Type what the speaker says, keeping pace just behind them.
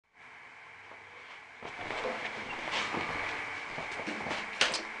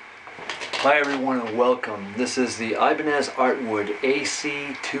Hi everyone and welcome. This is the Ibanez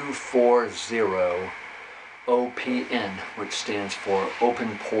AC240 OPN, which stands for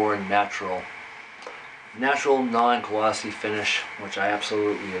Open Pore Natural. Natural non-glossy finish, which I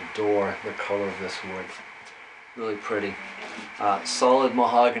absolutely adore the color of this wood. Really pretty. Solid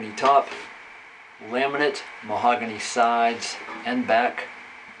mahogany top, laminate mahogany sides and back.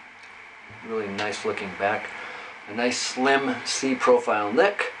 Really nice looking back. A nice slim C-profile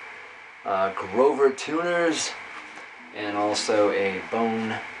neck. Grover tuners, and also a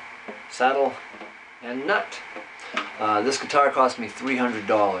bone saddle and nut. This guitar cost me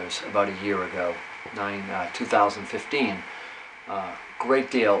 $300 about a year ago, 2015. Great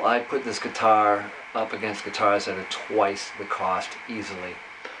deal. I put this guitar up against guitars that are twice the cost easily.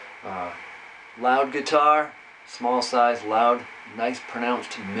 Loud guitar, small size, loud, nice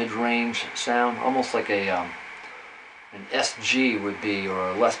pronounced mid-range sound, almost like an SG would be, or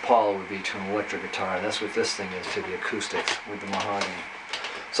a Les Paul would be to an electric guitar. That's what this thing is to the acoustics with the mahogany.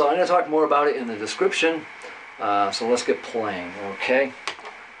 So I'm going to talk more about it in the description. So let's get playing, okay?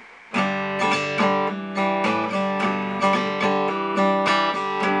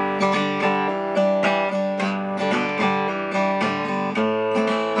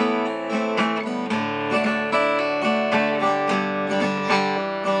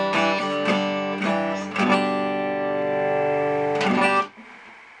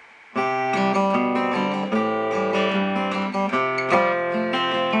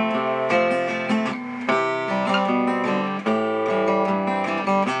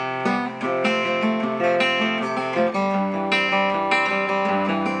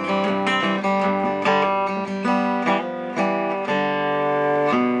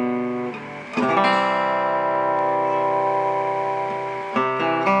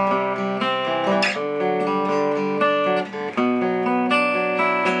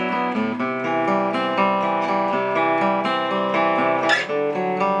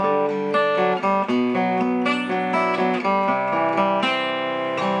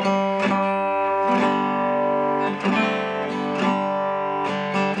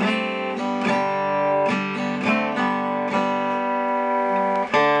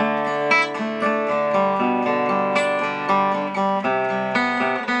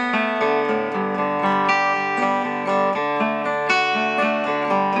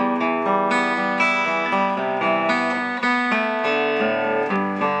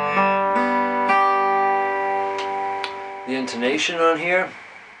 The intonation on here,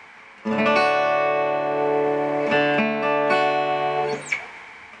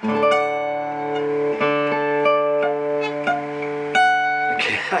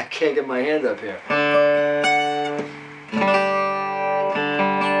 I can't get my hand up here.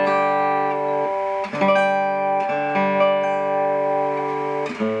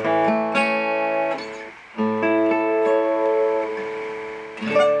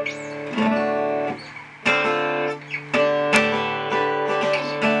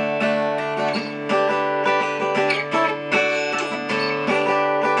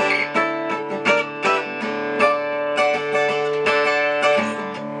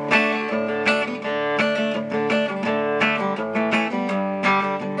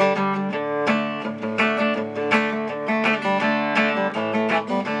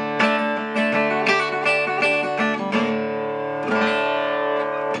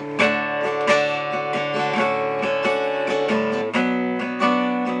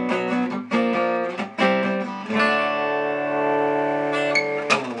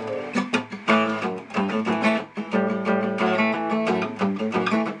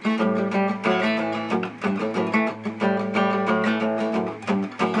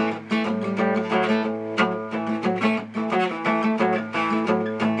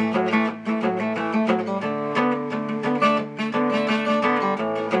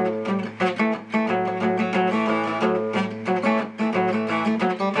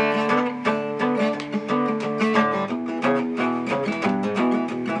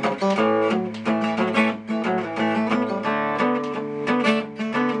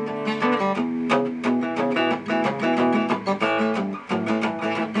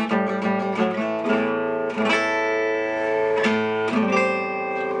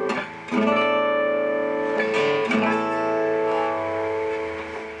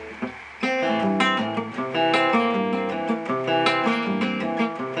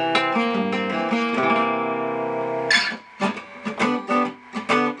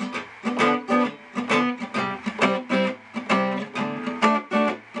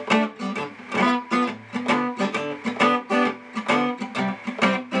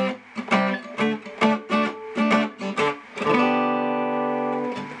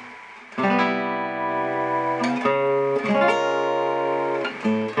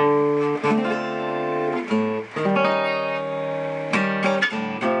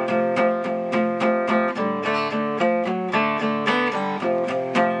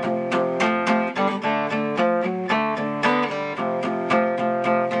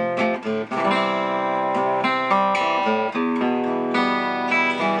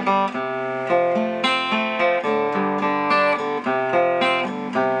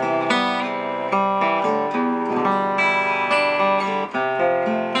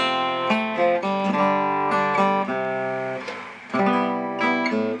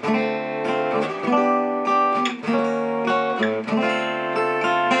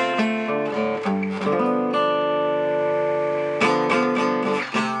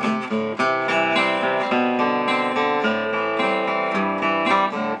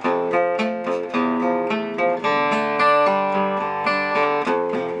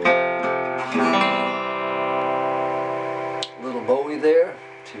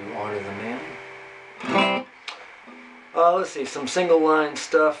 see some single line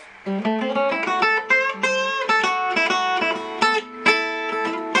stuff.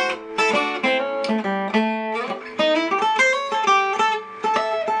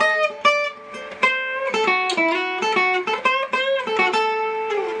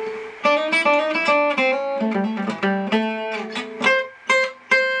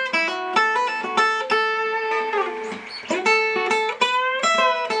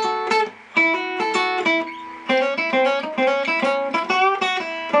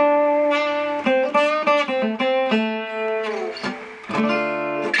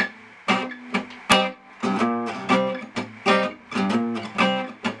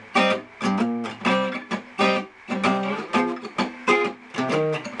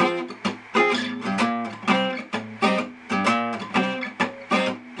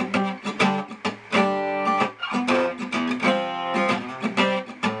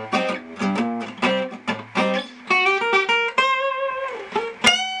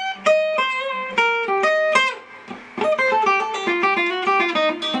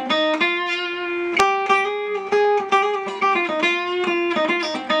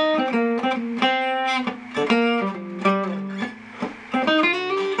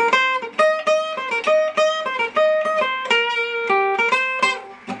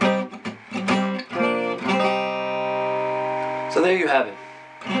 So there you have it.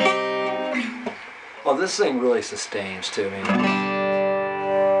 Oh, this thing really sustains too. I mean,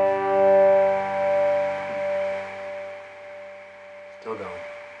 still going.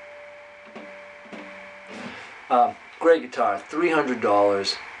 Great guitar,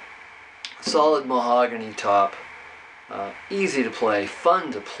 $300. Solid mahogany top. Easy to play,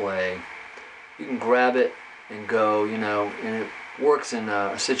 fun to play. You can grab it and go, you know, and it works in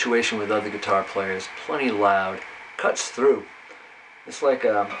a situation with other guitar players. Plenty loud, cuts through. It's like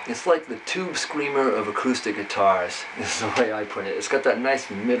the tube screamer of acoustic guitars, is the way I put it. It's got that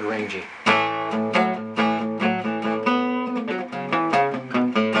nice mid-rangey.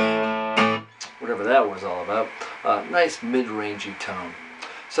 Whatever that was all about. Nice mid-rangey tone.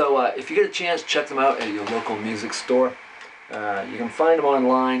 So if you get a chance, check them out at your local music store. You can find them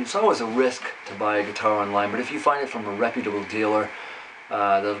online. It's always a risk to buy a guitar online, but if you find it from a reputable dealer,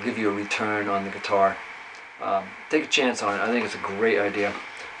 they'll give you a return on the guitar. Take a chance on it. I think it's a great idea.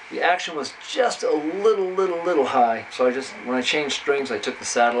 The action was just a little high, so when I changed strings, I took the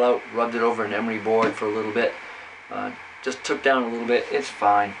saddle out, rubbed it over an emery board for a little bit, just took down a little bit. It's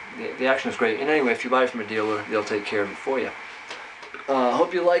fine. The action is great. And anyway, if you buy it from a dealer, they'll take care of it for you.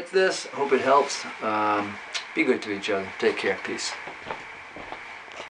 Hope you like this. Hope it helps. Be good to each other. Take care. Peace.